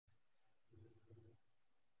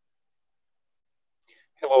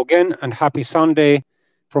Hello again, and happy Sunday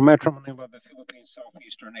from Metro Manila, the Philippines,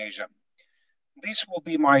 Southeastern Asia. This will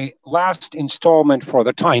be my last installment for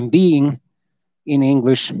the time being in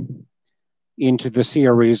English into the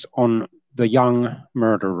series on the young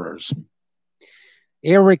murderers.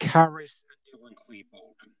 Eric Harris and Dylan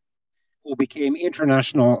Klebold, who became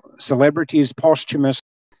international celebrities posthumously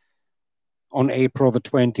on April the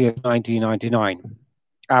 20th, 1999,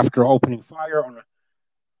 after opening fire on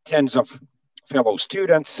tens of fellow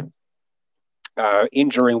students,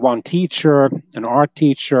 injuring one teacher, an art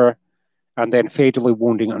teacher, and then fatally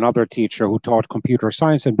wounding another teacher who taught computer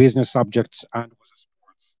science and business subjects and was a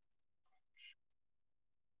sports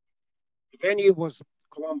coach. The venue was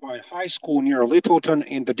Columbine High School near Littleton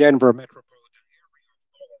in the Denver metropolitan area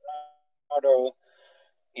of Colorado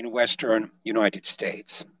in western United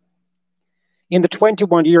States. In the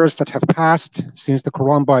 21 years that have passed since the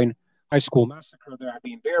Columbine High School massacre, there have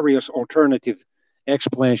been various alternative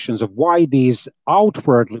explanations of why these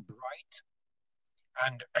outwardly bright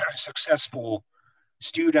and successful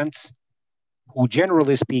students, who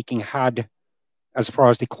generally speaking had, as far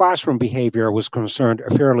as the classroom behavior was concerned,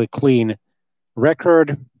 a fairly clean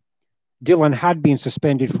record. Dylan had been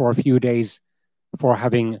suspended for a few days for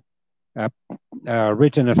having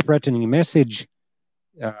written a threatening message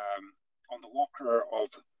on the locker of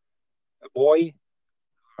a boy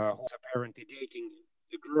who was apparently dating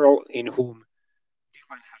the girl in whom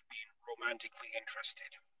Dylan had been romantically interested.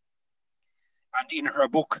 And in her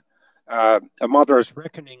book, A Mother's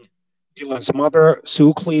Reckoning, Dylan's mother,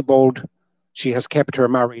 Sue Klebold, she has kept her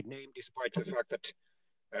married name despite the fact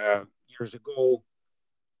that years ago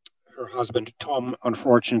her husband Tom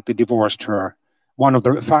unfortunately divorced her. One of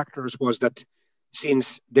the factors was that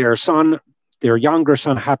since their younger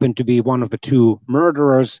son, happened to be one of the two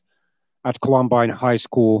murderers at Columbine High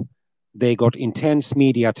School, they got intense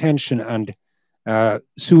media attention, and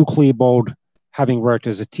Sue Klebold, having worked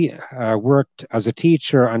as a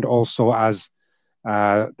teacher and also as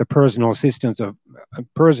the personal assistant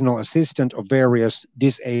of various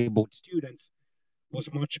disabled students,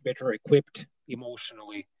 was much better equipped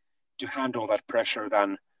emotionally to handle that pressure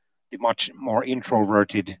than the much more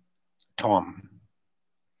introverted Tom.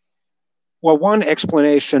 Well, one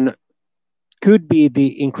explanation could be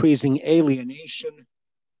the increasing alienation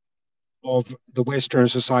of the Western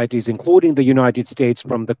societies, including the United States,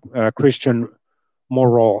 from the Christian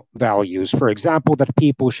moral values. For example, that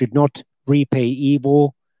people should not repay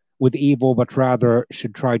evil with evil, but rather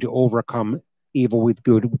should try to overcome evil with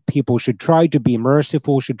good. People should try to be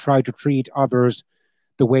merciful, should try to treat others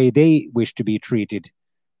the way they wish to be treated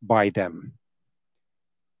by them.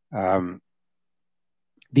 The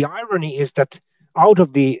irony is that out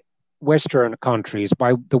of the Western countries,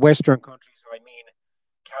 by the Western countries I mean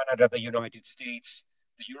Canada, the United States,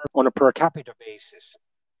 Europe, on a per capita basis,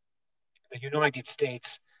 the United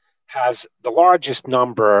States has the largest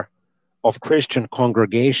number of Christian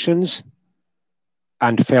congregations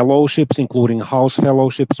and fellowships, including house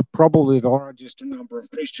fellowships, probably the largest number of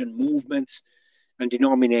Christian movements and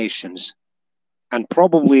denominations, and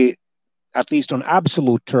probably, at least on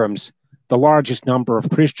absolute terms, the largest number of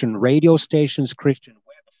Christian radio stations, Christian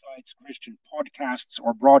websites, Christian podcasts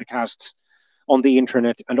or broadcasts on the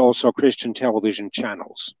internet, and also Christian television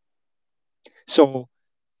channels. So,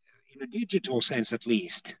 in a digital sense at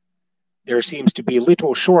least, there seems to be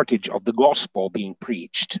little shortage of the gospel being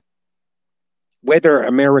preached. Whether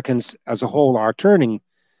Americans as a whole are turning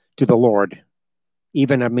to the Lord,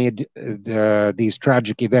 even amid these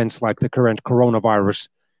tragic events like the current coronavirus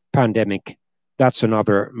pandemic, that's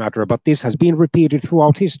another matter. But this has been repeated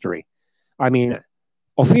throughout history. I mean,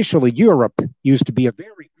 officially, Europe used to be a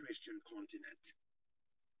very Christian continent.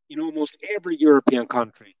 In almost every European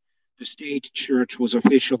country, the state church was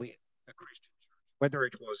officially a Christian church, whether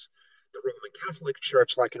it was the Roman Catholic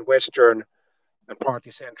Church, like in Western and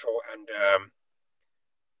partly Central and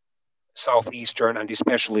Southeastern and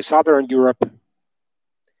especially Southern Europe,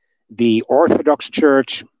 the Orthodox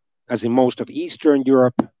Church, as in most of Eastern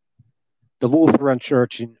Europe, the Lutheran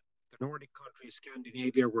Church in the Nordic countries,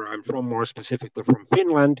 Scandinavia, where I'm from, more specifically from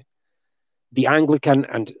Finland, the Anglican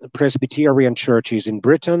and Presbyterian churches in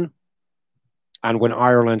Britain, and when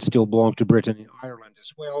Ireland still belonged to Britain, in Ireland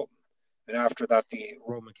as well. And after that, the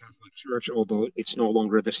Roman Catholic Church, although it's no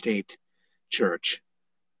longer the state church.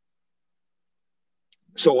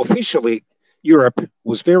 So officially, Europe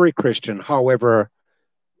was very Christian. However,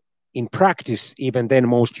 in practice, even then,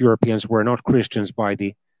 most Europeans were not Christians by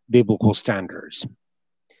the biblical standards.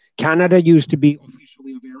 Canada used to be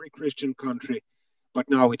officially a very Christian country, but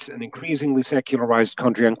now it's an increasingly secularized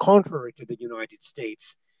country. And contrary to the United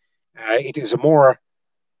States, it is a more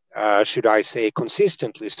should I say,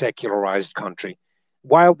 consistently secularized country.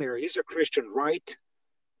 While there is a Christian right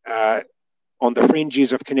on the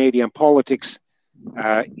fringes of Canadian politics,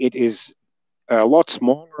 it is a lot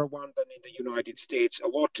smaller one than in the United States, a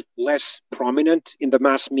lot less prominent in the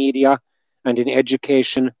mass media and in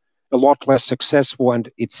education, a lot less successful, and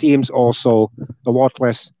it seems also a lot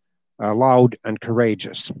less loud and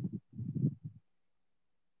courageous.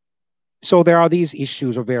 So there are these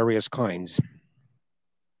issues of various kinds.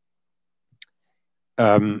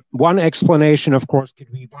 One explanation, of course,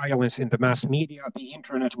 could be violence in the mass media. The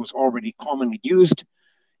internet was already commonly used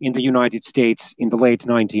in the United States in the late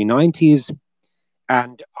 1990s.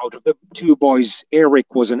 And out of the two boys,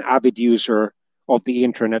 Eric was an avid user of the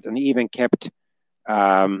internet and even kept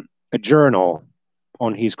a journal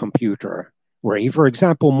on his computer where he, for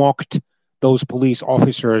example, mocked those police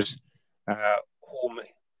officers whom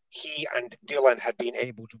he and Dylan had been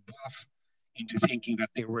able to bluff into thinking that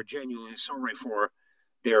they were genuinely sorry for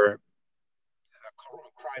their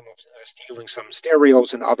crime of stealing some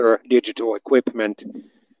stereos and other digital equipment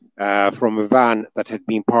from a van that had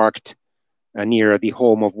been parked near the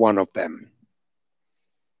home of one of them.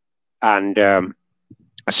 And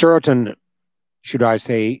certain, should I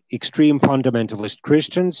say, extreme fundamentalist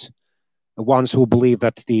Christians, the ones who believe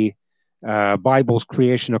that the Bible's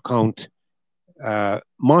creation account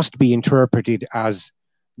must be interpreted as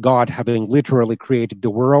God having literally created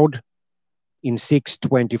the world in 6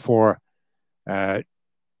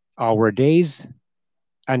 24-hour days,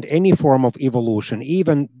 and any form of evolution,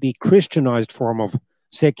 even the Christianized form of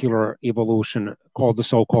secular evolution called the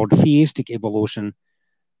so-called theistic evolution,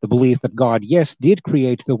 the belief that God, yes, did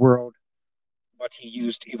create the world, but he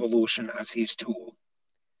used evolution as his tool,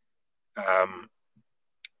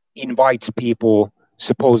 invites people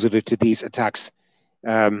supposedly to these attacks.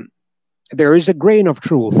 There is a grain of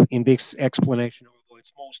truth in this explanation, although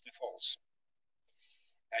it's mostly false.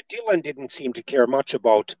 Dylan didn't seem to care much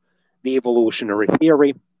about the evolutionary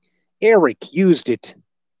theory. Eric used it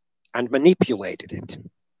and manipulated it.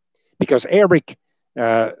 Because Eric,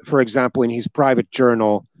 for example, in his private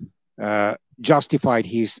journal, justified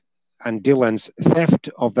his and Dylan's theft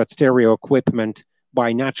of that stereo equipment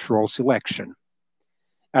by natural selection.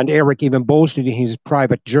 And Eric even boasted in his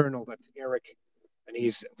private journal that Eric and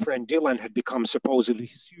his friend Dylan had become supposedly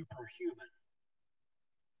superhuman.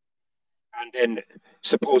 And then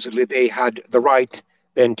supposedly they had the right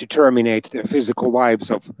then to terminate the physical lives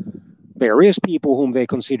of various people whom they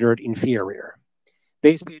considered inferior.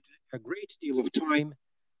 They spent a great deal of time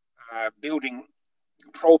building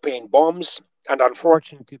propane bombs, and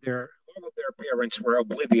unfortunately all of their parents were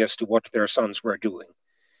oblivious to what their sons were doing.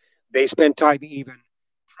 They spent time even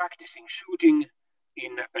practicing shooting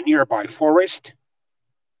in a nearby forest,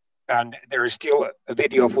 and there is still a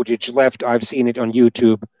video footage left. I've seen it on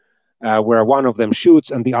YouTube, where one of them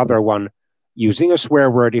shoots and the other one, using a swear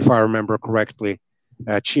word, if I remember correctly,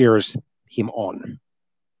 cheers him on.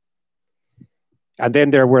 And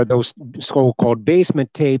then there were those so-called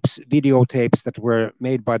basement tapes, videotapes that were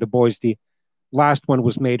made by the boys. The last one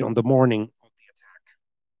was made on the morning of the attack.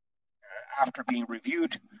 After being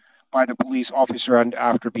reviewed by the police officer and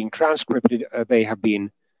after being transcribed, they have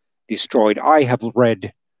been destroyed. I have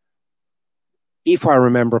read, if I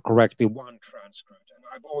remember correctly, one transcript. And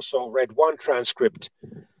I've also read one transcript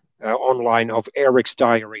online of Eric's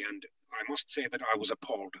diary, and I must say that I was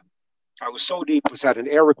appalled. I was so deeply sad, and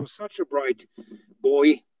Eric was such a bright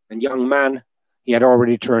boy and young man. He had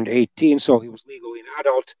already turned 18, so he was legally an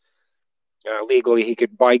adult. Legally, he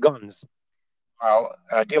could buy guns, while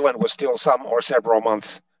Dylan was still some or several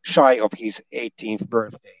months shy of his 18th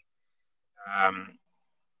birthday.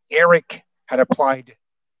 Eric had applied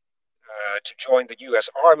to join the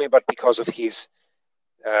U.S. Army, but because of his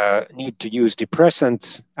need to use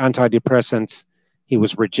antidepressants, he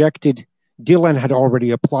was rejected. Dylan had already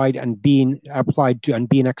applied to and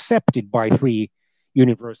been accepted by 3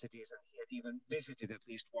 universities, and he had even visited at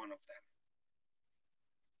least one of them.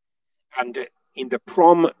 And in the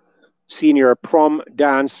senior prom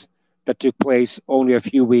dance that took place only a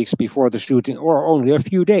few weeks before the shooting, or only a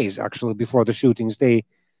few days actually before the shootings, they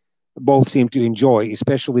both seemed to enjoy,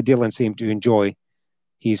 especially Dylan seemed to enjoy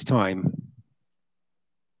his time.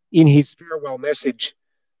 In his farewell message,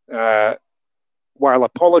 while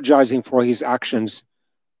apologizing for his actions,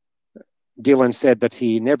 Dylan said that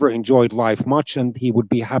he never enjoyed life much and he would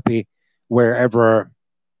be happy wherever,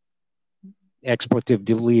 expletive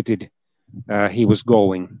deleted, he was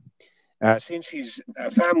going. Since his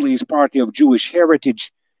family is partly of Jewish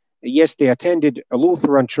heritage, yes, they attended a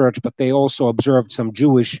Lutheran church, but they also observed some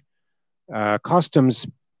Jewish customs.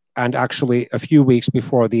 And actually, a few weeks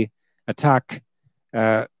before the attack,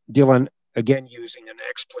 Dylan, again using an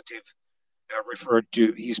expletive, referred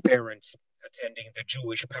to his parents attending the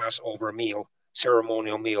Jewish Passover meal,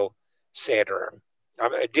 ceremonial meal, Seder.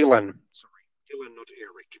 Dylan, sorry, Dylan, not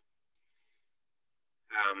Eric.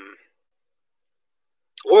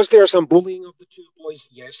 Was there some bullying of the two boys?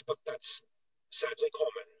 Yes, but that's sadly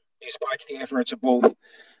common, despite the efforts of both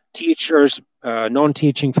teachers,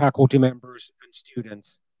 non-teaching faculty members, and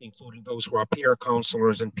students, including those who are peer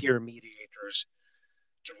counselors and peer mediators,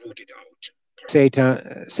 to root it out.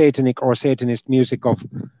 Satanic or Satanist music of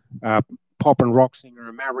uh, pop and rock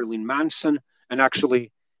singer Marilyn Manson, and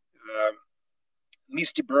actually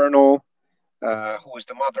Misty Burnell, who is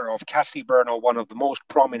the mother of Cassie Burnell, one of the most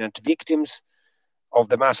prominent victims of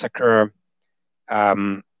the massacre,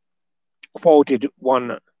 quoted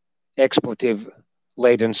one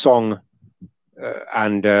expletive-laden song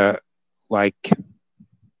and like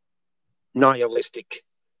nihilistic,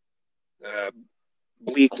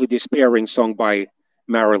 bleakly despairing song by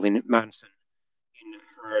Marilyn Manson. In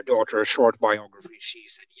her daughter's short biography, she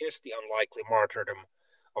said, yes, the unlikely martyrdom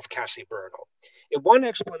of Cassie Burnell. One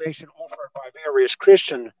explanation offered by various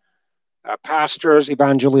Christian pastors,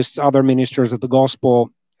 evangelists, other ministers of the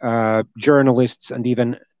gospel, journalists, and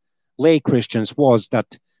even lay Christians was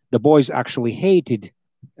that the boys actually hated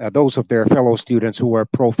those of their fellow students who were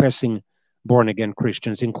professing born again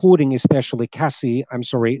Christians, including especially Cassie. I'm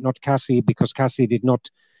sorry, not Cassie, because Cassie did not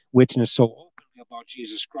witness so openly about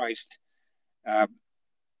Jesus Christ,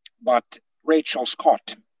 but Rachel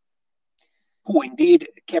Scott, who indeed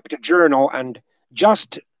kept a journal, and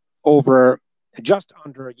just under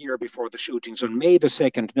a year before the shootings, on May the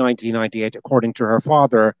 2nd, 1998, according to her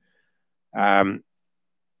father,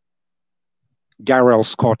 Darrell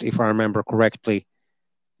Scott, if I remember correctly,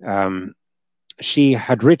 she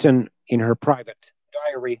had written in her private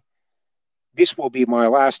diary, "This will be my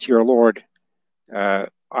last year, Lord.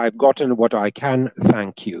 I've gotten what I can,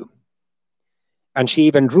 thank you." And she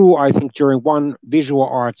even drew, I think, during one visual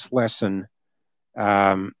arts lesson,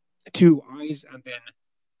 2 eyes, and then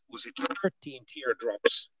was it 13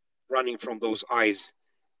 teardrops running from those eyes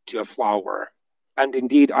to a flower. And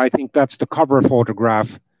indeed, I think that's the cover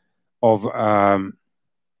photograph of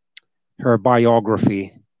her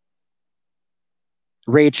biography,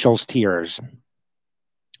 Rachel's Tears,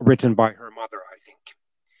 written by her mother, I think.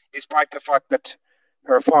 Despite the fact that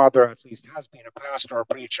her father, at least, has been a pastor, a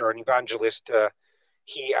preacher, an evangelist,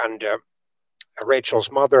 he and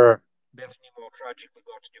Rachel's mother, Bethany Moe, tragically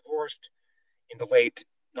got divorced in the late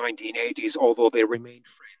 1980s, although they remained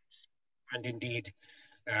friends. And indeed,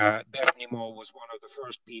 Bethany Moe was one of the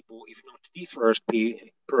first people, if not the first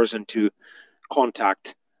person, to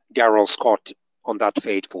contact Darrell Scott on that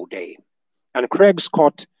fateful day. And Craig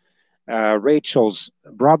Scott, Rachel's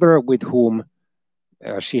brother, with whom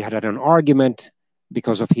she had an argument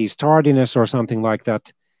because of his tardiness or something like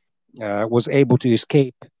that, was able to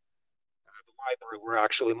escape the library where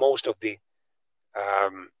actually most of the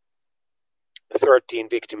 13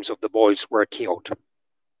 victims of the boys were killed.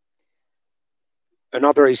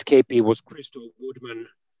 Another escapee was Crystal Woodman,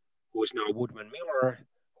 who is now Woodman Miller,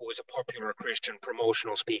 who is a popular Christian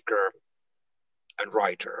promotional speaker and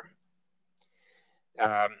writer.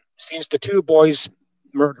 Since the two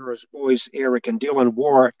murderous boys, Eric and Dylan,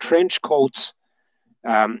 wore trench coats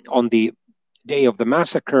on the day of the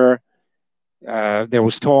massacre, there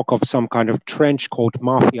was talk of some kind of trench coat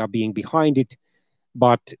mafia being behind it,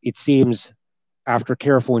 but it seems, after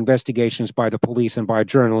careful investigations by the police and by a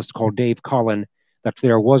journalist called Dave Cullen, that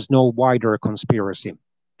there was no wider conspiracy.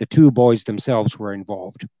 The two boys themselves were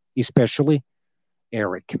involved, especially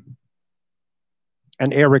Eric.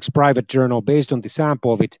 And Eric's private journal, based on the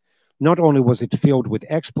sample of it, not only was it filled with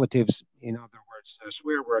expletives, in other words,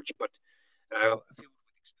 swear words, but filled with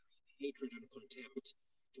extreme hatred and contempt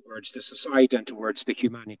towards the society and towards the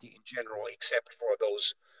humanity in general, except for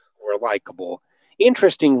those who were likable.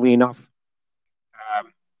 Interestingly enough,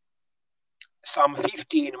 some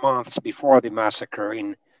 15 months before the massacre,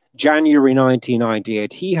 in January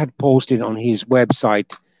 1998, he had posted on his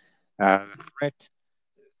website a threat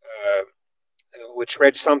which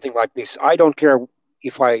read something like this: "I don't care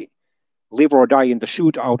if I live or die in the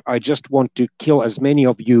shootout, I just want to kill as many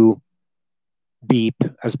of you, beep,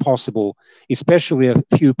 as possible, especially a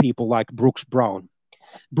few people like Brooks Brown."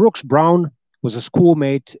 Brooks Brown was a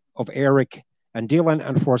schoolmate of Eric and Dylan,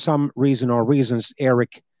 and for some reason or reasons,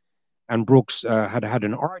 Eric and Brooks had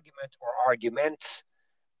an argument or arguments,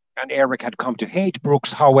 and Eric had come to hate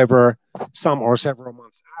Brooks. However, some or several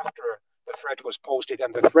months after the threat was posted,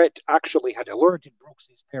 and the threat actually had alerted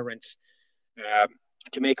Brooks' parents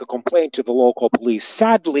to make a complaint to the local police.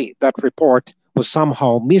 Sadly, that report was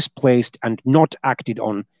somehow misplaced and not acted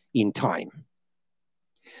on in time.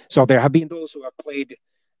 So there have been those who have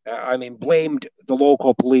blamed the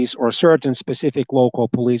local police or certain specific local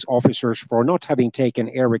police officers for not having taken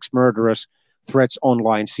Eric's murderous threats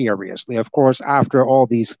online seriously. Of course, after all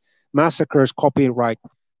these massacres, copycat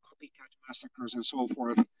massacres, and so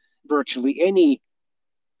forth, virtually any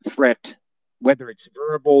threat, whether it's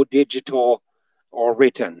verbal, digital, or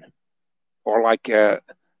written, or like a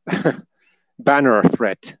banner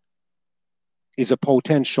threat, is a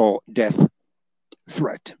potential death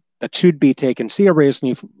threat that should be taken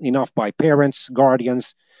seriously enough by parents,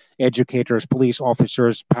 guardians, educators, police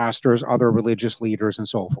officers, pastors, other religious leaders, and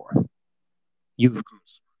so forth.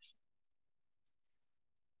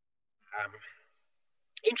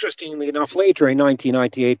 Interestingly enough, later in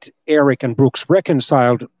 1998, Eric and Brooks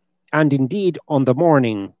reconciled, and indeed on the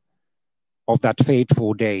morning of that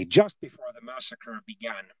fateful day, just before the massacre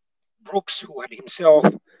began, Brooks, who had himself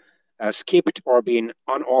skipped or been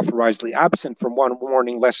unauthorizedly absent from one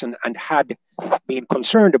morning lesson and had been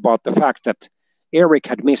concerned about the fact that Eric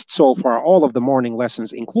had missed so far all of the morning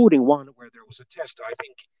lessons, including one where there was a test, I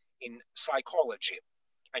think, in psychology.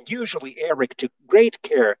 And usually Eric took great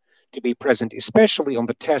care to be present, especially on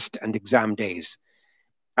the test and exam days.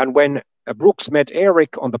 And when Brooks met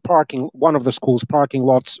Eric on one of the school's parking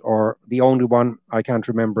lots, or the only one, I can't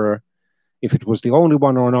remember if it was the only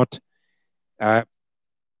one or not,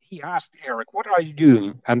 he asked Eric, "What are you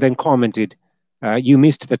doing?" And then commented, "You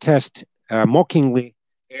missed the test." Mockingly,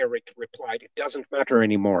 Eric replied, "It doesn't matter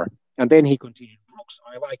anymore." And then he continued, "Brooks,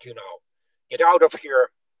 I like you now. Get out of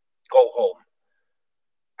here, go home."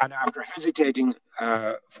 And after hesitating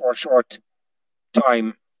for a short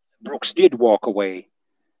time, Brooks did walk away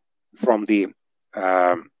from the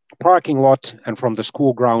parking lot and from the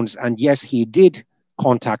school grounds. And yes, he did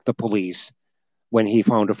contact the police when he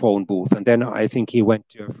found a phone booth. And then I think he went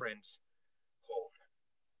to a friend's home.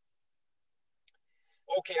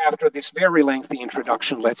 Okay, after this very lengthy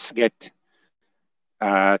introduction, let's get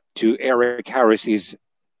to Eric Harris's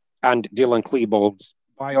and Dylan Klebold's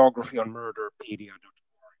biography on murderpedia.org.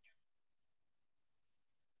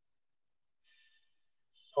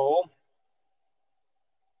 So,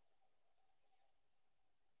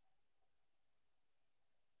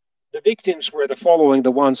 the victims were the following,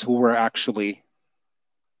 the ones who were actually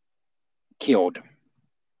killed.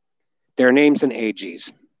 Their names and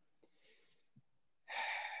ages.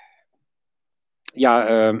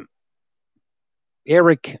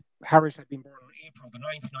 Eric Harris had been born on April the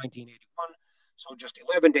 9th, 1981. So just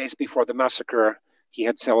 11 days before the massacre, he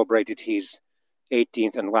had celebrated his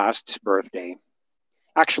 18th and last birthday.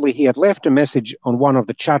 Actually, he had left a message on one of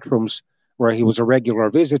the chat rooms where he was a regular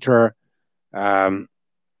visitor. And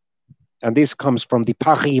this comes from the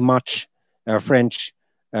Paris Match, French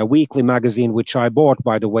weekly magazine, which I bought,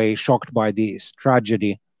 by the way, shocked by this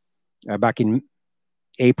tragedy back in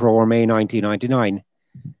April or May 1999.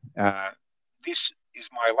 This is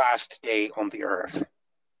my last day on the earth.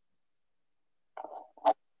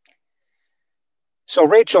 So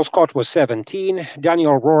Rachel Scott was 17,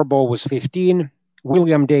 Daniel Rorbo was 15,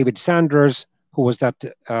 William David Sanders, who was that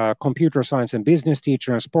computer science and business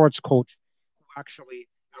teacher and sports coach, who actually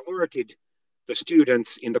alerted the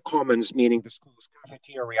students in the commons, meaning the school's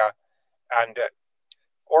cafeteria, and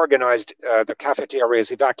organized the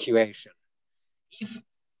cafeteria's evacuation. If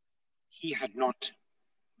he had not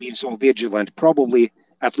been so vigilant, probably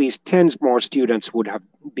at least 10 more students would have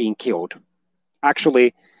been killed.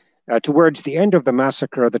 Actually, towards the end of the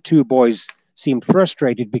massacre, the two boys seemed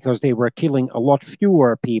frustrated because they were killing a lot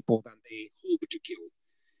fewer people than they hoped to kill.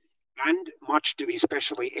 And much to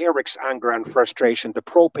especially Eric's anger and frustration, the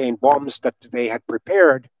propane bombs that they had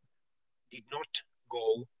prepared did not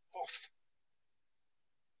go off.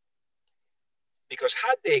 Because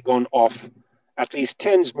had they gone off, at least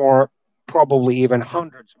 10 more, probably even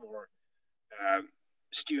hundreds more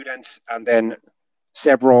students, and then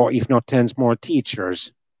several, if not 10 more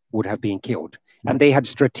teachers would have been killed. And they had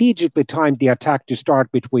strategically timed the attack to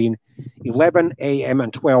start between 11 a.m.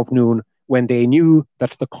 and 12 noon, when they knew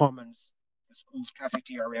that the commons, the school's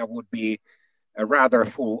cafeteria, would be rather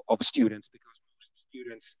full of students, because most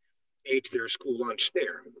students ate their school lunch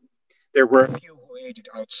there. There were a few who ate it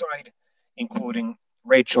outside, including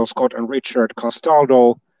Rachel Scott and Richard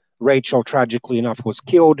Castaldo. Rachel, tragically enough, was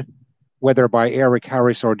killed, whether by Eric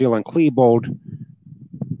Harris or Dylan Klebold.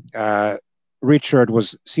 Richard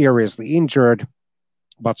was seriously injured,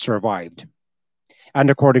 but survived. And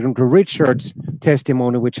according to Richard's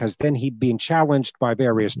testimony, which has then been challenged by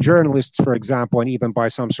various journalists, for example, and even by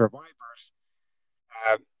some survivors,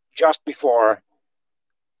 just before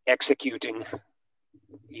executing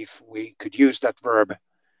if we could use that verb,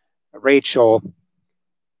 Rachel,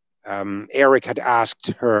 Eric had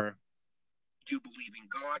asked her, do you believe in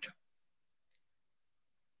God?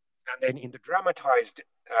 And then in the dramatized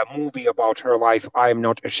movie about her life, I Am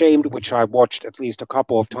Not Ashamed, which I watched at least a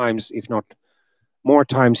couple of times, if not more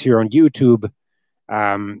times here on YouTube,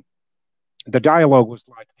 the dialogue was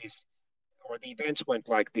like this, or the events went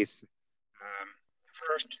like this.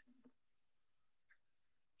 First,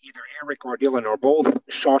 either Eric or Dylan or both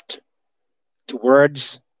shot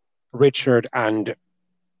towards Richard and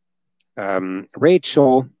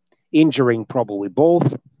Rachel, injuring probably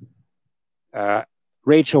both.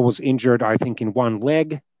 Rachel was injured, I think, in one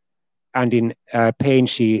leg, and in pain,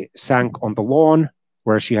 she sank on the lawn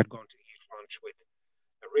where she had gone to eat lunch with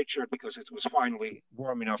Richard because it was finally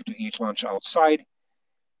warm enough to eat lunch outside.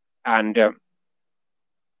 And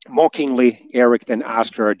mockingly, Eric then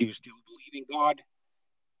asked her, do you still believe in God?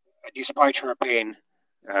 Despite her pain,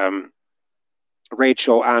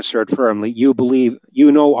 Rachel answered firmly, you believe,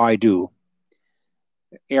 you know I do.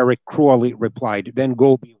 Eric cruelly replied, then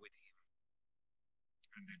go be with him.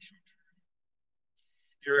 And then shot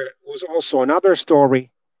her. There was also another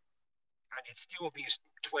story, and it's still these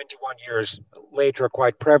 21 years later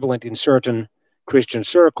quite prevalent in certain Christian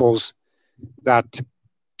circles, that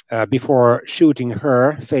before shooting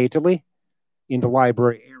her fatally in the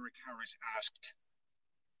library, Eric Harris asked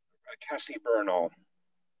Cassie Bernal,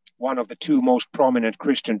 one of the two most prominent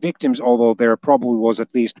Christian victims, although there probably was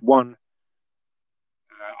at least one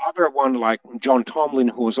other one, like John Tomlin,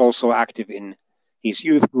 who was also active in his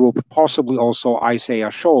youth group, possibly also Isaiah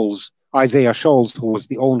Scholes, who was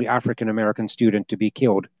the only African American student to be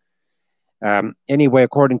killed. Anyway,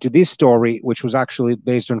 according to this story, which was actually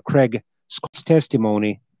based on Craig Scott's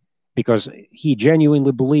testimony, because he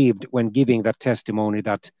genuinely believed when giving that testimony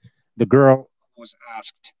that the girl who was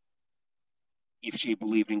asked if she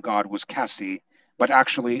believed in God was Cassie. But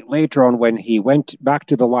actually, later on, when he went back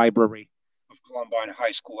to the library of Columbine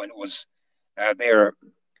High School and was there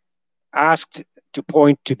asked to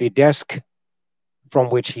point to the desk from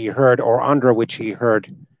which he heard or under which he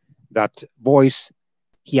heard that voice,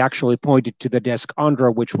 he actually pointed to the desk under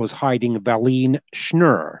which was hiding Valine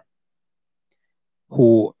Schnurr,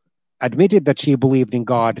 who admitted that she believed in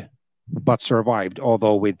God but survived,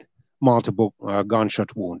 although with multiple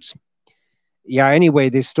gunshot wounds. Yeah, anyway,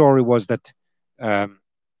 this story was that the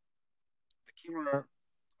killer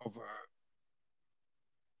of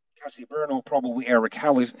Cassie Bernal, probably Eric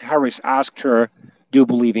Harris, asked her, do you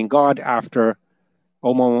believe in God? After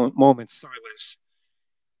a moment's silence,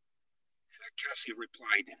 Cassie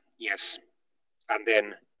replied, yes. And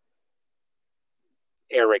then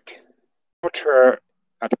Eric shot her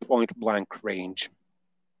at point blank range.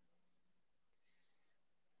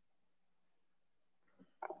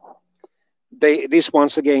 This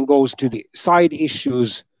once again goes to the side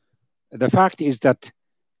issues. The fact is that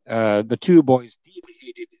the two boys deeply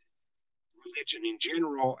hated religion in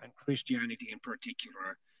general and Christianity in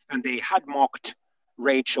particular, and they had mocked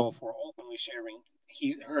Rachel for openly sharing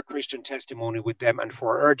her Christian testimony with them and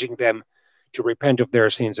for urging them to repent of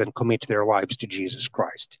their sins and commit their lives to Jesus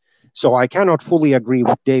Christ. So I cannot fully agree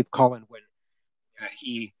with Dave Cullen when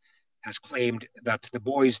he has claimed that the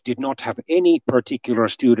boys did not have any particular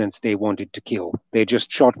students they wanted to kill. They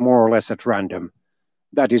just shot more or less at random.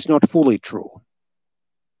 That is not fully true.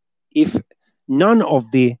 If none of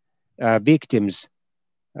the victims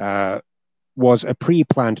was a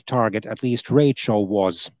pre-planned target, at least Rachel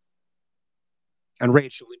was. And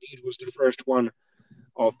Rachel indeed was the first one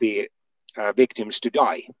of the victims to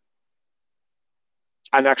die.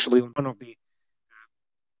 And actually, on one of the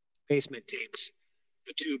basement tapes,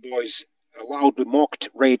 the two boys loudly mocked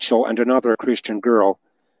Rachel and another Christian girl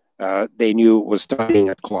they knew was studying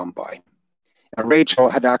at Columbine. And Rachel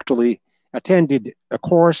had actually attended a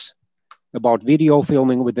course about video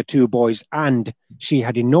filming with the two boys, and she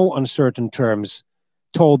had in no uncertain terms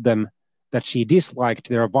told them that she disliked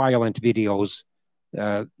their violent videos,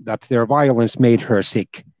 that their violence made her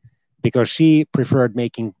sick, because she preferred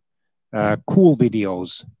making cool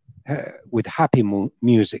videos with happy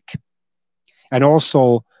music. And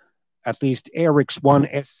also, at least Eric's one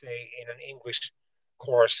essay in an English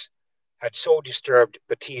course had so disturbed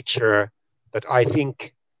the teacher that I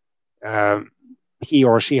think he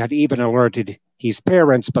or she had even alerted his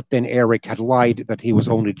parents, but then Eric had lied that he was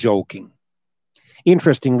only joking.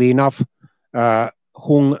 Interestingly enough,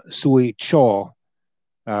 Hung Sui Cho,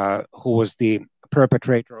 who was the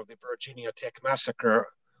perpetrator of the Virginia Tech massacre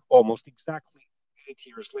almost exactly 8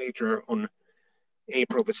 years later on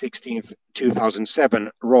April the 16th,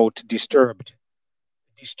 2007, wrote disturbing,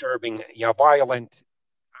 violent,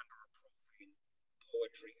 and profane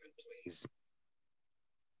poetry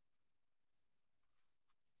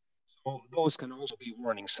So those can also be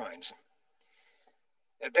warning signs.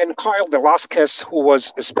 And then Kyle Velasquez, who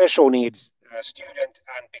was a special needs student,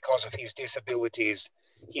 and because of his disabilities,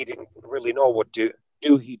 he didn't really know what to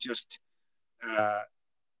do. He just uh,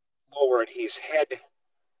 lowered his head.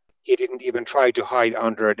 He didn't even try to hide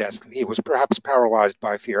under a desk. He was perhaps paralyzed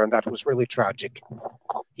by fear, and that was really tragic.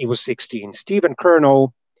 He was 16. Stephen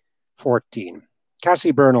Kernow, 14.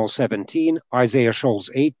 Cassie Bernal, 17. Isaiah Scholes,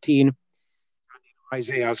 18. And in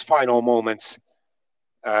Isaiah's final moments,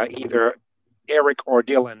 either Eric or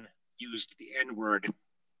Dylan used the N-word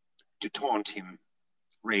to taunt him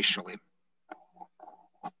racially.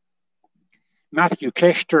 Matthew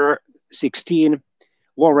Kechter, 16.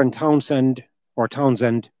 Lauren Townsend,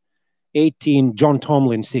 18. John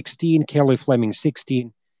Tomlin, 16. Kelly Fleming,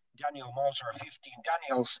 16. Daniel Moser, 15.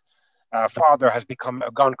 Daniel's father has become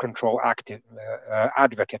a gun control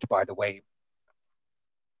advocate, by the way.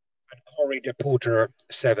 And Corey DePuter,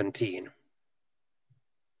 17.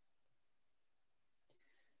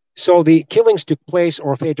 So the killings took place,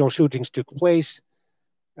 or fatal shootings took place,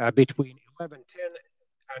 between 11:10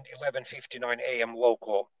 and 11:59 a.m.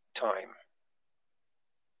 local time.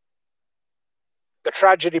 The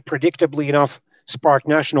tragedy, predictably enough, sparked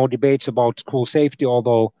national debates about school safety,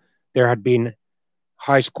 although there had been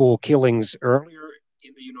high school killings earlier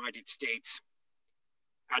in the United States.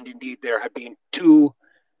 And indeed, there had been two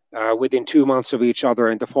within 2 months of each other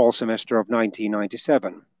in the fall semester of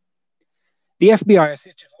 1997. The FBI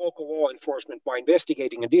assisted local law enforcement by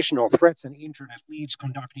investigating additional threats and internet leads,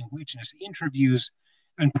 conducting witness interviews,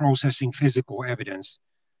 and processing physical evidence.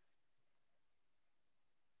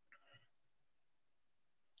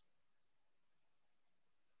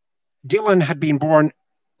 Dylan had been born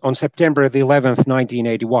on September the 11th,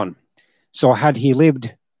 1981. So had he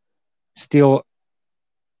lived still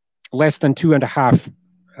less than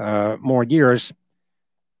 2.5 more years,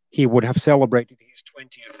 he would have celebrated his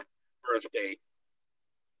 20th birthday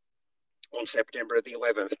on September the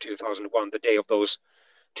 11th, 2001, the day of those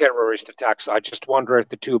terrorist attacks. I just wonder if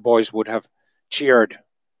the two boys would have cheered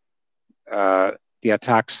the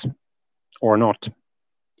attacks or not.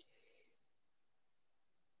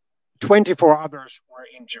 24 others were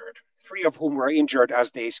injured, 3 of whom were injured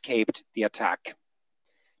as they escaped the attack.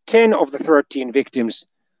 10 of the 13 victims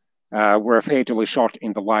were fatally shot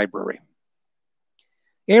in the library.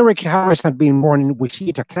 Eric Harris had been born in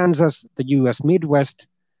Wichita, Kansas, the U.S. Midwest.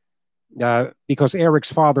 Because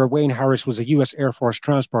Eric's father, Wayne Harris, was a U.S. Air Force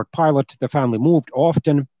transport pilot, the family moved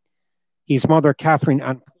often. His mother, Catherine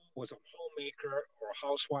Ann Poole, was a homemaker or a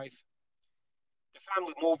housewife. The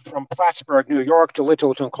family moved from Plattsburgh, New York to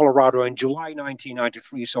Littleton, Colorado in July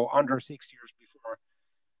 1993, so under 6 years before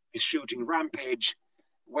his shooting rampage.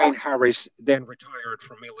 Wayne Harris then retired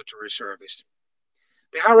from military service.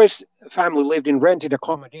 The Harris family lived in rented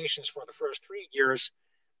accommodations for the first 3 years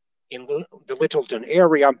in the Littleton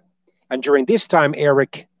area, and during this time,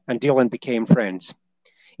 Eric and Dylan became friends.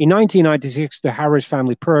 In 1996, the Harris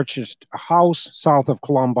family purchased a house south of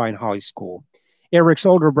Columbine High School. Eric's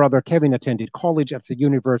older brother, Kevin, attended college at the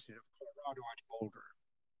University of Colorado at Boulder.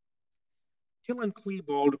 Dylan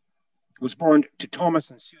Klebold was born to Thomas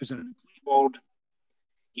and Susan Klebold.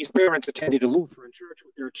 His parents attended a Lutheran church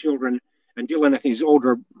with their children, and Dylan and his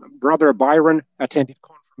older brother, Byron, attended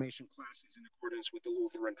confirmation classes in accordance with the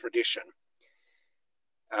Lutheran tradition.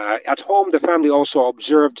 At home, the family also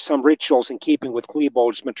observed some rituals in keeping with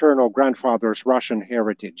Klebold's maternal grandfather's Russian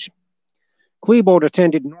heritage. Klebold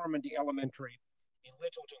attended Normandy Elementary in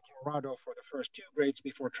Littleton, Colorado for the first 2 grades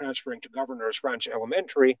before transferring to Governor's Ranch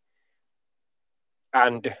Elementary,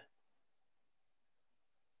 and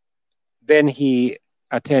then he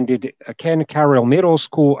attended Ken Carroll Middle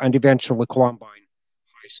School and eventually Columbine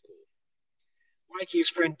High School. Like his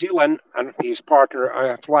friend Dylan and his partner,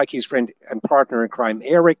 and partner in crime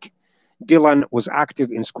Eric, Dylan was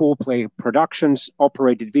active in school play productions,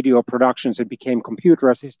 operated video productions, and became computer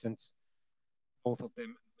assistants, both of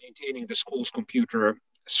them maintaining the school's computer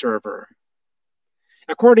server.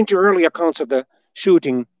 According to early accounts of the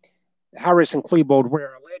shooting, Harris and Klebold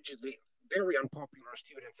were allegedly very unpopular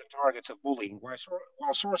students and targets of bullying.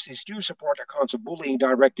 While sources do support accounts of bullying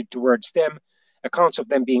directed towards them, accounts of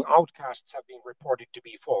them being outcasts have been reported to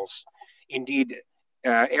be false. Indeed,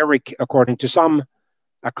 Eric, according to some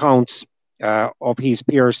accounts of his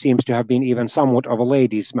peers, seems to have been even somewhat of a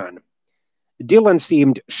ladies' man. Dylan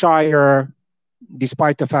seemed shyer,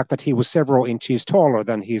 despite the fact that he was several inches taller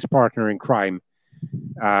than his partner in crime.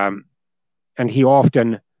 And he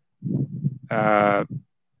often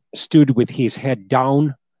stood with his head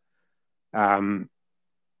down. And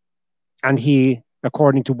he,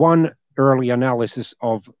 according to one early analysis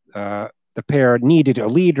of the pair needed a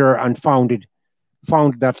leader and found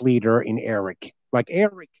that leader in Eric. Like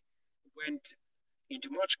Eric went into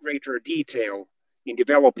much greater detail in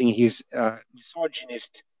developing his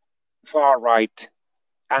misogynist, far-right,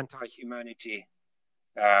 anti-humanity,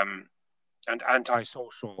 and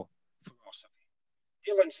anti-social philosophy.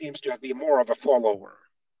 Dylan seems to have been more of a follower.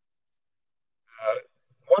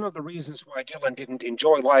 One of the reasons why Dylan didn't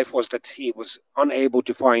enjoy life was that he was unable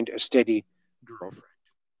to find a steady girlfriend.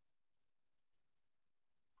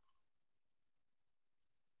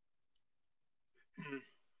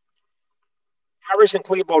 Harris and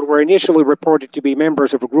Klebold were initially reported to be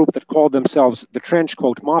members of a group that called themselves the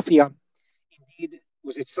Trenchcoat Mafia. Indeed,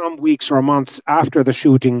 was it some weeks or months after the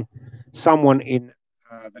shooting, someone in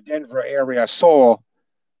the Denver area saw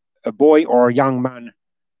a boy or a young man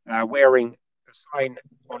wearing a sign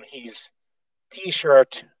on his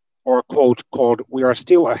T-shirt or quote called "We are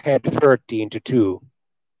still ahead 13-2,"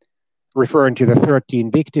 referring to the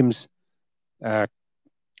 13 victims,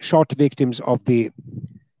 shot victims of the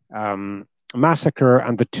massacre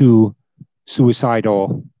and the 2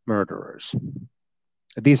 suicidal murderers.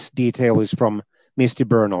 This detail is from Misty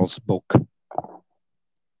Bernal's book.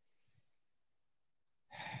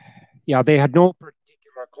 Yeah, they had no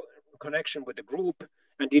particular connection with the group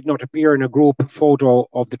and did not appear in a group photo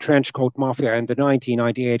of the Trenchcoat Mafia in the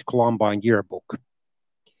 1998 Columbine yearbook.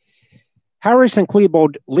 Harris and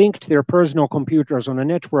Klebold linked their personal computers on a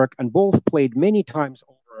network and both played many times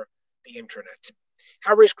over the internet.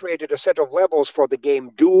 Harris created a set of levels for the game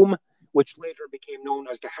Doom, which later became known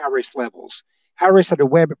as the Harris levels. Harris had a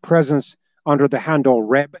web presence under the handle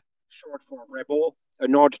Reb, short for Rebel, a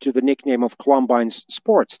nod to the nickname of Columbine's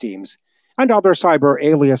sports teams, and other cyber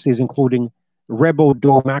aliases including Rebel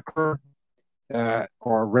Domacker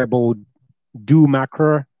or Rebel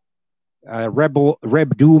Doomacker, Reb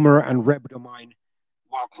Doomer, and Reb Domine,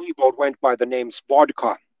 while Klebold went by the names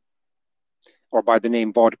Vodka, or by the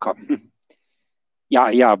name Vodka.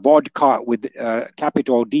 Vodka with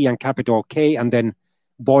capital D and capital K, and then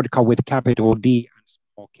Vodka with capital D and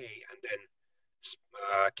small k, and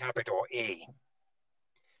then capital A.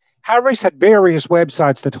 Harris had various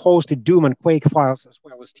websites that hosted Doom and Quake files as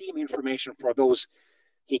well as team information for those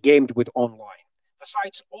he gamed with online. The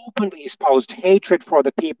sites openly espoused hatred for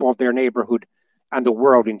the people of their neighborhood and the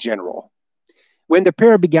world in general. When the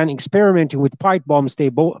pair began experimenting with pipe bombs,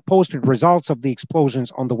 they posted results of the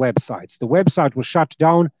explosions on the websites. The website was shut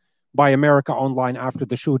down by America Online after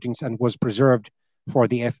the shootings and was preserved for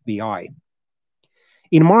the FBI.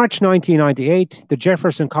 In March 1998, the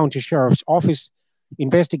Jefferson County Sheriff's Office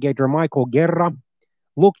investigator Michael Guerra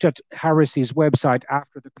looked at Harris's website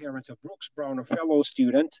after the parents of Brooks Brown, a fellow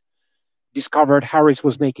student, discovered Harris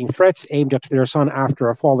was making threats aimed at their son after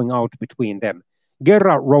a falling out between them.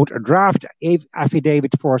 Guerra wrote a draft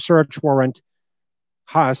affidavit for a search warrant.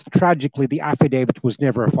 Tragically, the affidavit was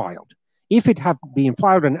never filed. If it had been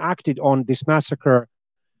filed and acted on, this massacre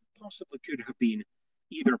possibly could have been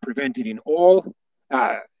either prevented in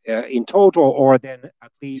total, or then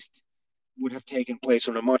at least would have taken place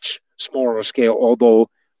on a much smaller scale, although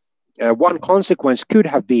one consequence could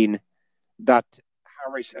have been that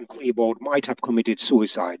Harris and Klebold might have committed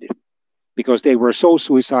suicide because they were so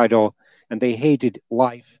suicidal and they hated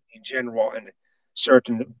life in general and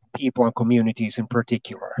certain people and communities in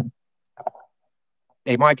particular.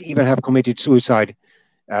 They might even have committed suicide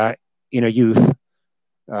in a youth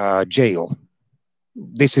jail.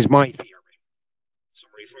 This is my theory.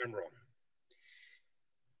 Sorry if I'm wrong.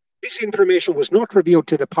 This information was not revealed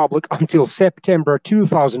to the public until September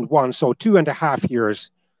 2001, so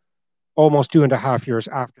almost 2.5 years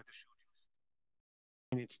after the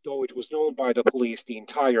shootings. Though it was known by the police the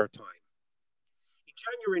entire time. In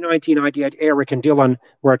January 1998, Eric and Dylan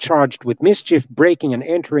were charged with mischief, breaking and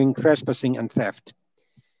entering, trespassing, and theft.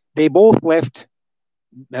 They both left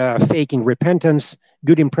faking repentance,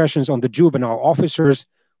 good impressions on the juvenile officers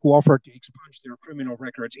who offered to expunge their criminal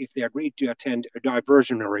records if they agreed to attend a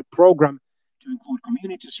diversionary program to include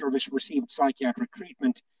community service, received psychiatric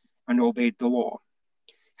treatment, and obeyed the law.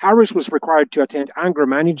 Harris was required to attend anger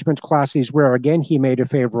management classes, where again he made a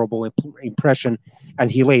favorable impression, and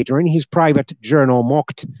he later in his private journal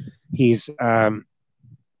mocked his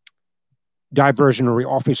diversionary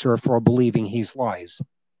officer for believing his lies.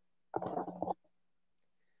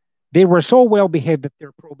 They were so well behaved that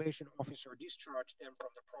their probation officer discharged them from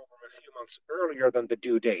the program a few months earlier than the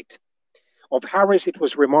due date. Of Harris, it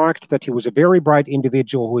was remarked that he was a very bright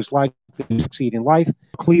individual who is likely to succeed in life.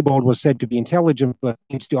 Klebold was said to be intelligent, but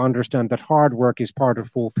needs to understand that hard work is part of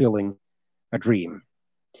fulfilling a dream.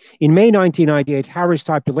 In May 1998, Harris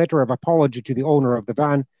typed a letter of apology to the owner of the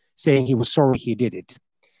van, saying he was sorry he did it.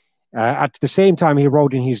 At the same time, he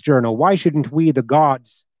wrote in his journal, "Why shouldn't we, the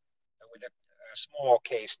gods, with a small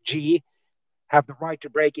case G, have the right to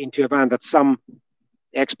break into a van that some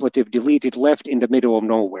expletive deleted left in the middle of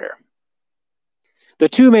nowhere?" The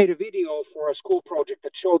two made a video for a school project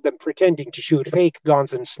that showed them pretending to shoot fake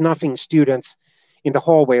guns and snuffing students in the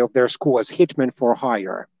hallway of their school as hitmen for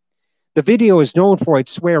hire. The video is known for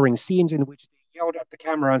its swearing scenes in which they yelled at the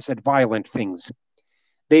camera and said violent things.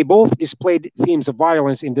 They both displayed themes of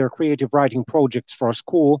violence in their creative writing projects for a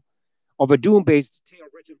school of a doom-based tale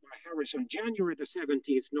written by Harris on January the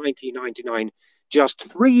 17th, 1999,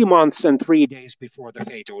 just 3 months and 3 days before the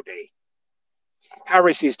fatal day.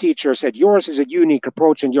 Harris's teacher said, "Yours is a unique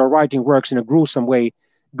approach and your writing works in a gruesome way,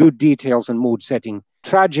 good details and mood setting.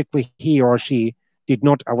 Tragically, he or she did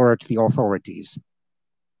not alert the authorities."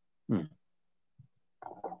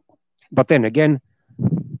 But then again,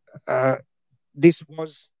 this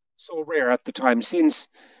was so rare at the time. Since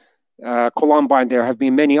Columbine, there have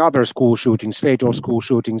been many other school shootings, fatal school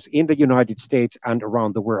shootings in the United States and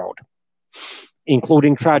around the world,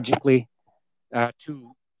 including tragically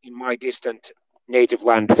two in my distant native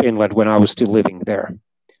land, Finland, when I was still living there.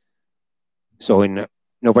 So in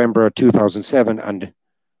November 2007 and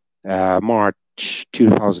March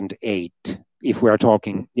 2008, if we are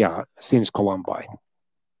talking, since Columbine.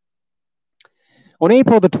 On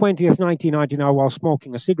April the 20th, 1999, while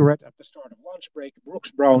smoking a cigarette at the start of lunch break,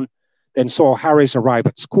 Brooks Brown then saw Harris arrive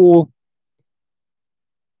at school.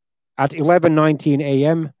 At 11:19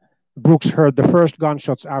 a.m., Brooks heard the first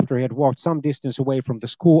gunshots after he had walked some distance away from the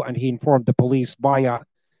school, and he informed the police via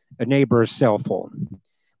a neighbor's cell phone.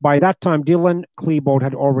 By that time, Dylan Klebold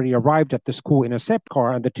had already arrived at the school in a SEP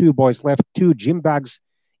car, and the two boys left 2 gym bags,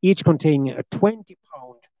 each containing a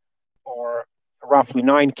 20-pound or roughly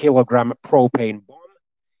 9-kilogram propane bomb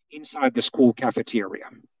inside the school cafeteria.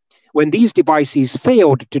 When these devices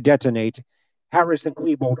failed to detonate, Harris and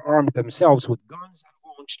Klebold armed themselves with guns and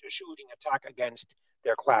launched a shooting attack against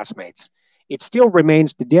their classmates. It still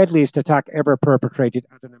remains the deadliest attack ever perpetrated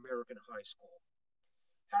at an American high school.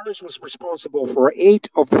 Harris was responsible for 8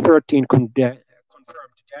 of the 13 confirmed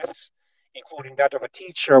deaths, including that of a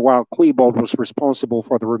teacher, while Klebold was responsible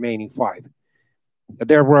for the remaining 5.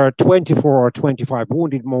 There were 24 or 25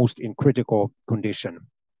 wounded, most in critical condition.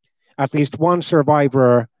 At least one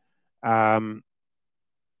survivor, Anne-Marie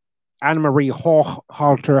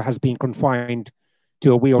Hochhalter, has been confined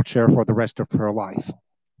to a wheelchair for the rest of her life.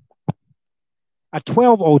 At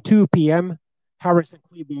 12:02 p.m., Harris and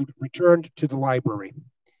Klebold returned to the library.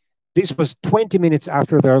 This was 20 minutes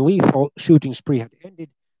after their lethal shooting spree had ended,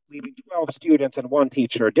 leaving 12 students and 1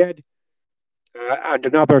 teacher dead, and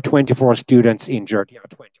another 24 students injured.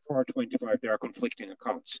 24 or 25, there are conflicting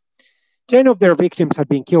accounts. 10 of their victims had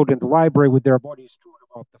been killed in the library with their bodies strewn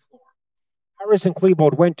about the floor. Harris and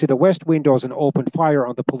Klebold went to the west windows and opened fire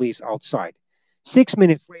on the police outside. 6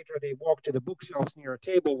 minutes later, they walked to the bookshelves near a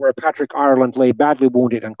table where Patrick Ireland lay badly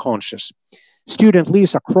wounded and conscious. Student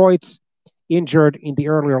Lisa Kreutz, injured in the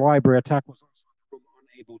earlier library attack, was also in the room,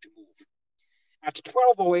 unable to move. At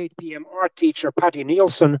 12:08 p.m., art teacher Patty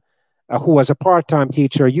Nielsen, who was a part-time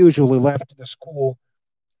teacher, usually left the school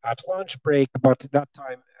at lunch break, but that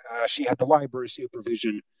time she had the library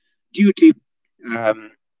supervision duty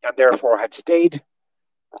and therefore had stayed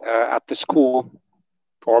at the school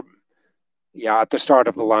at the start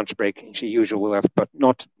of the lunch break. She usually left, but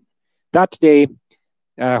not that day.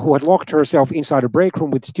 Who had locked herself inside a break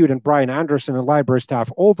room with student Brian Anderson and library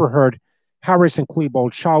staff, overheard Harris and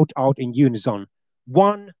Klebold shout out in unison,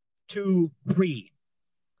 1, 2, 3,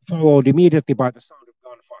 followed immediately by the sound of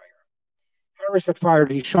gunfire. Harris had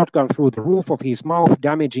fired his shotgun through the roof of his mouth,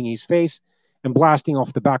 damaging his face and blasting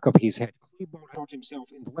off the back of his head. Klebold shot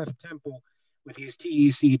himself in the left temple with his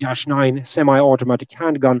TEC-9 semi-automatic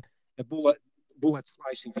handgun, a bullet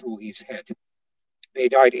slicing through his head. They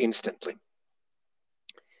died instantly.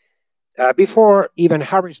 Before even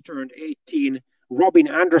Harris turned 18, Robin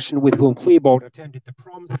Anderson, with whom Klebold attended the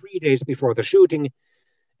prom 3 days before the shooting,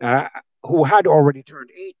 who had already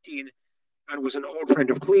turned 18 and was an old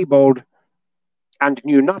friend of Klebold and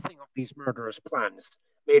knew nothing of these murderous plans,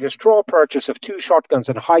 made a straw purchase of 2 shotguns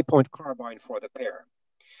and a high-point carbine for the pair.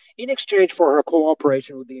 In exchange for her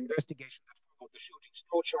cooperation with the investigation that followed the shootings,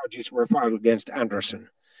 no charges were filed against Anderson.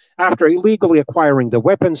 After illegally acquiring the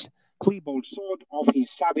weapons, Klebold sawed off his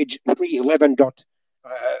Savage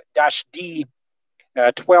 311-D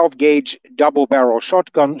 12-gauge double-barrel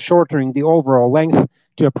shotgun, shortening the overall length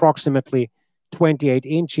to approximately 28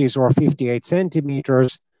 inches or 58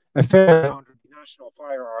 centimeters, a fair under the National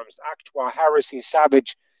Firearms Act, while Harris's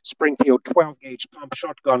Savage Springfield 12-gauge pump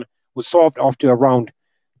shotgun was sawed off to around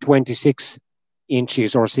 26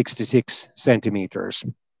 inches or 66 centimeters.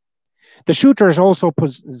 The shooters also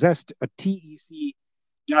possessed a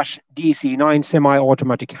TEC-DC-9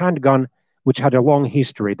 semi-automatic handgun, which had a long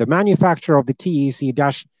history. The manufacturer of the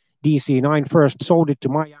TEC-DC-9 first sold it to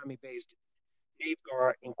Miami-based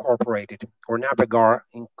Navigar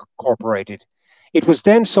Incorporated. It was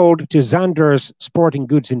then sold to Zanders Sporting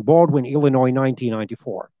Goods in Baldwin, Illinois,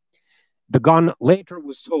 1994. The gun later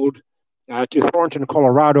was sold to Thornton,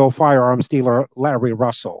 Colorado firearms dealer Larry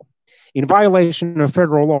Russell. In violation of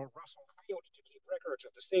federal law, Russell failed to keep records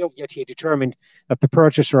of the sale, yet he determined that the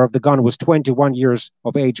purchaser of the gun was 21 years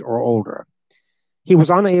of age or older. He was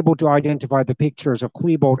unable to identify the pictures of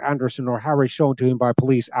Klebold, Anderson, or Harris shown to him by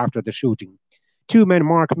police after the shooting. Two men,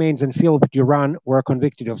 Mark Maines and Philip Duran, were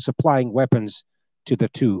convicted of supplying weapons to the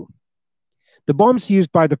two. The bombs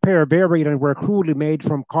used by the pair varied and were crudely made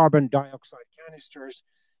from carbon dioxide canisters,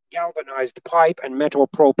 galvanized pipe, and metal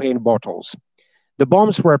propane bottles. The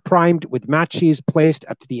bombs were primed with matches placed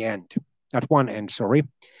at one end.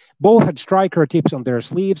 Both had striker tips on their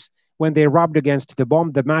sleeves. When they rubbed against the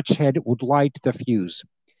bomb, the match head would light the fuse.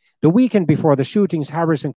 The weekend before the shootings,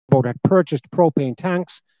 Harris and Klebold had purchased propane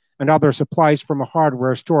tanks and other supplies from a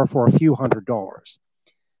hardware store for a few $100s.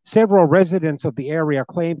 Several residents of the area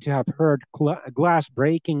claimed to have heard glass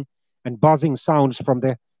breaking and buzzing sounds from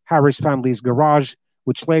the Harris family's garage,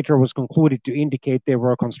 which later was concluded to indicate they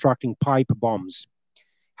were constructing pipe bombs.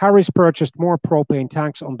 Harris purchased more propane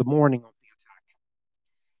tanks on the morning of the attack.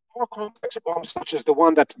 More complex bombs, such as the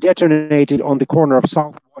one that detonated on the corner of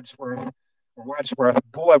South Wadsworth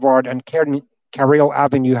Boulevard and Carrill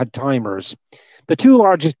Avenue, had timers. The two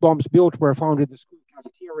largest bombs built were found in the school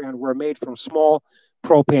cafeteria and were made from small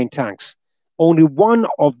propane tanks. Only one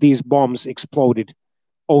of these bombs exploded,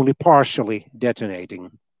 only partially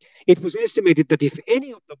detonating. It was estimated that if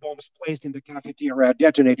any of the bombs placed in the cafeteria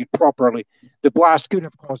detonated properly, the blast could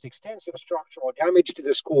have caused extensive structural damage to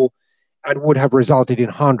the school and would have resulted in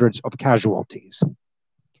hundreds of casualties.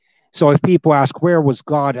 So if people ask, where was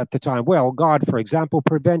God at the time? Well, God, for example,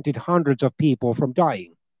 prevented hundreds of people from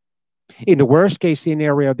dying. In the worst case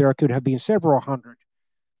scenario, there could have been several hundred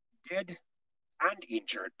dead and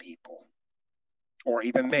injured people, or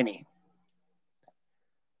even many.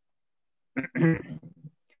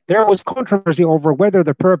 There was controversy over whether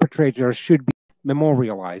the perpetrators should be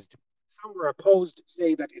memorialized. Some were opposed,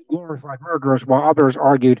 saying that it glorified murderers, while others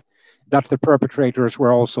argued that the perpetrators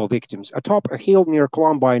were also victims. Atop a hill near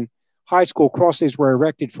Columbine High School, crosses were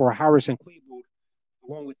erected for Harris and Klebold,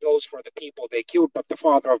 along with those for the people they killed, but the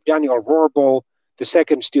father of Daniel Rohrbohl, the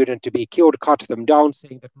second student to be killed, cut them down,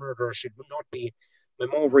 saying that murderers should not be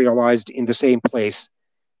memorialized in the same place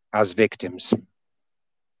as victims.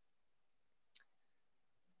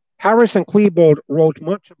 Harris and Klebold wrote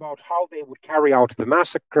much about how they would carry out the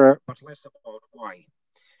massacre, but less about why.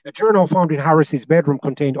 A journal found in Harris's bedroom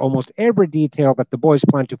contained almost every detail that the boys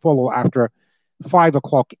planned to follow after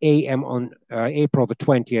 5:00 a.m. on April the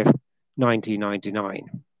 20th,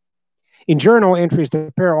 1999. In journal entries,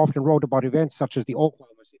 the pair often wrote about events such as the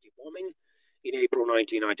Oklahoma City bombing in April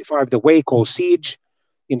 1995, the Waco siege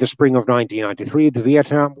in the spring of 1993, the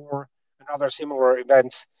Vietnam War, and other similar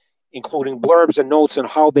events, including blurbs and notes on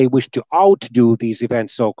how they wished to outdo these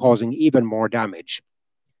events, so causing even more damage.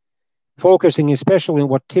 Focusing especially on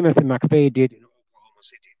what Timothy McVeigh did in Oklahoma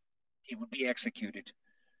City. He would be executed,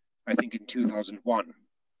 I think, in 2001.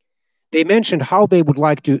 They mentioned how they would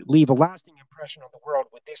like to leave a lasting impression on the world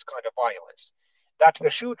with this kind of violence. That the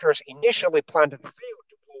shooters initially planned and failed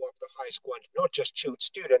to blow up the high school and not just shoot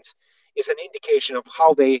students is an indication of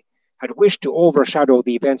how they had wished to overshadow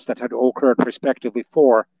the events that had occurred respectively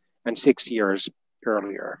 4 and 6 years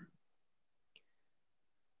earlier.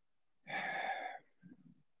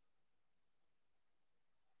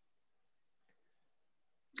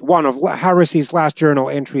 One of Harris's last journal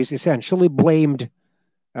entries essentially blamed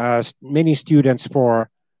many students for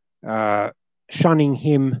shunning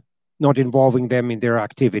him, not involving them in their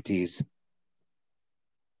activities.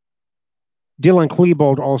 Dylan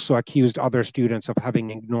Klebold also accused other students of having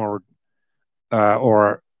ignored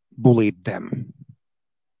or bullied them.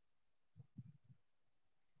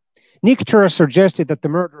 Nick Turr suggested that the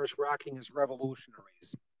murderers were acting as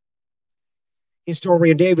revolutionaries.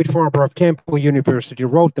 Historian David Farber of Temple University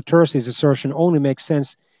wrote that Turr's assertion only makes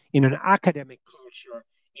sense in an academic culture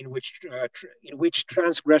in which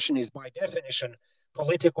transgression is by definition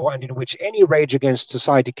political and in which any rage against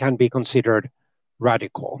society can be considered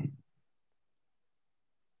radical.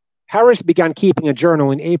 Harris began keeping a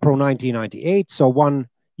journal in April 1998, so 1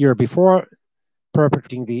 year before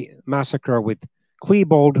perpetrating the massacre with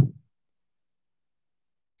Klebold.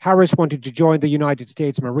 Harris wanted to join the United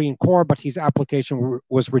States Marine Corps, but his application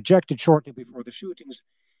was rejected shortly before the shootings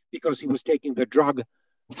because he was taking the drug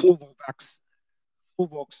fluvoxamine,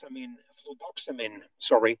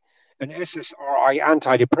 an SSRI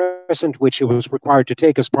antidepressant, which he was required to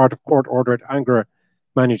take as part of court-ordered anger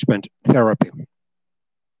management therapy.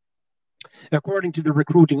 According to the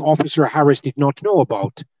recruiting officer, Harris did not know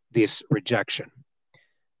about this rejection.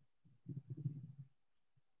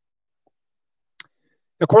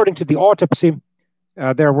 According to the autopsy,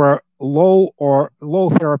 there were low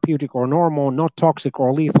therapeutic or normal, not toxic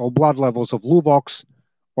or lethal blood levels of Luvox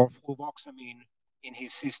or fluvoxamine in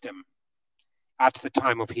his system at the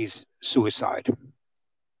time of his suicide.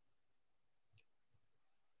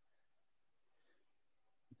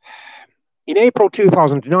 In April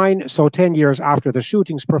 2009, so 10 years after the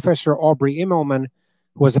shootings, Professor Aubrey Immelman,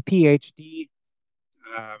 who was a PhD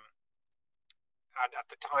and at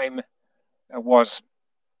the time was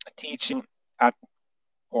teaching at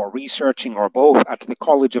or researching or both at the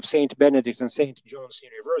College of St. Benedict and St. John's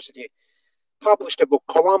University, published a book,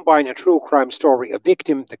 Columbine, a true crime story, a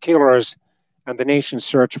victim, the killers, and the nation's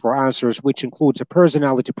search for answers, which includes a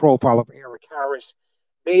personality profile of Eric Harris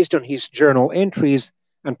based on his journal entries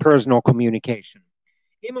and personal communication.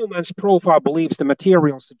 Immelman's profile believes the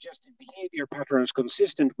material suggested behavior patterns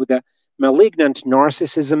consistent with a malignant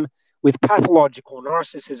narcissism, with pathological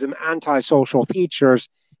narcissism, antisocial features,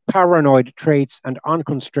 paranoid traits, and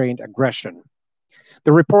unconstrained aggression.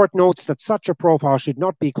 The report notes that such a profile should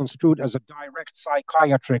not be construed as a direct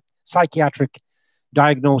psychiatric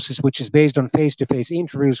diagnosis, which is based on face-to-face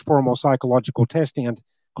interviews, formal psychological testing, and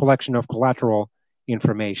collection of collateral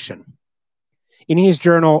information. In his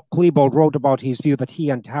journal, Klebold wrote about his view that he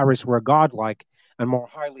and Harris were godlike and more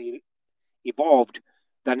highly evolved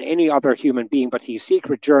than any other human being, but his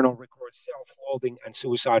secret journal records self-loathing and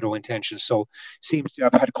suicidal intentions, so seems to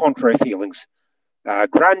have had contrary feelings,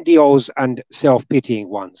 grandiose and self-pitying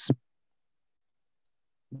ones.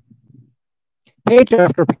 Page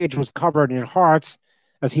after page was covered in hearts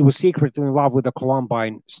as he was secretly in love with a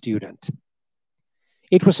Columbine student.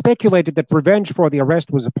 It was speculated that revenge for the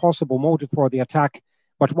arrest was a possible motive for the attack,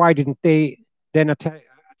 but why didn't they then attack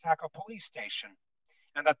a police station?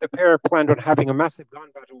 And that the pair planned on having a massive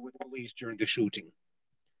gun battle with police during the shooting.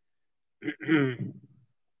 In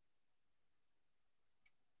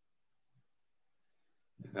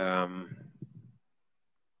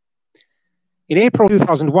April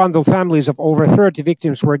 2001, the families of over 30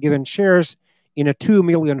 victims were given shares in a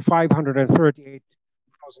 $2,538,000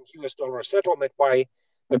 US settlement by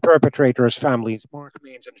the perpetrators' families, Mark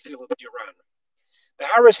Maines and Philip Duran. The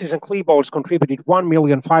Harrises and Klebolds contributed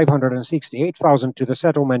 $1,568,000 to the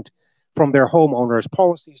settlement from their homeowners'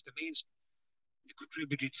 policies. The Maines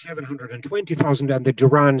contributed $720,000 and the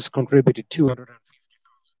Durans contributed $250,000.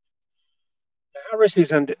 The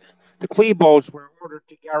Harrises and the Klebolds were ordered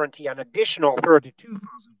to guarantee an additional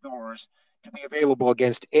 $32,000 to be available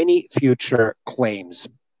against any future claims.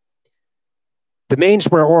 The Maines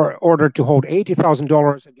were ordered to hold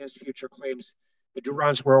 $80,000 against future claims. The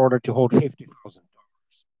Durans were ordered to hold $50,000.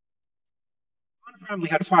 One family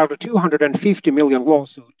had filed a $250 million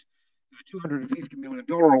lawsuit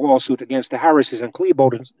against the Harrises and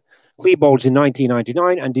Klebold's in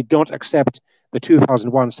 1999 and did not accept the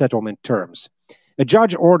 2001 settlement terms. A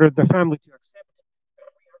judge ordered the family to accept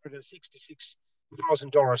a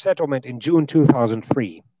 $366,000 settlement in June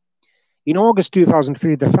 2003. In August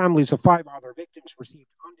 2003, the families of 5 other victims received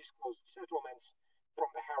undisclosed settlements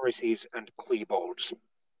from the Harrises and Klebolds.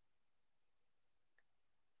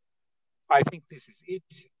 I think this is it,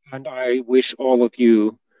 and I wish all of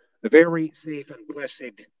you a very safe and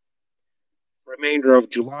blessed remainder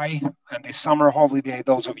of July and the summer holiday.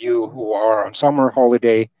 Those of you who are on summer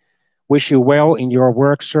holiday, wish you well in your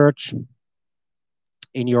work search,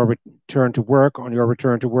 in your return to work, on your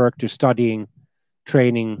return to work, to studying,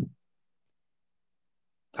 training,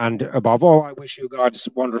 and above all, I wish you God's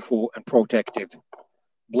wonderful and protective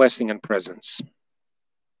blessing and presence.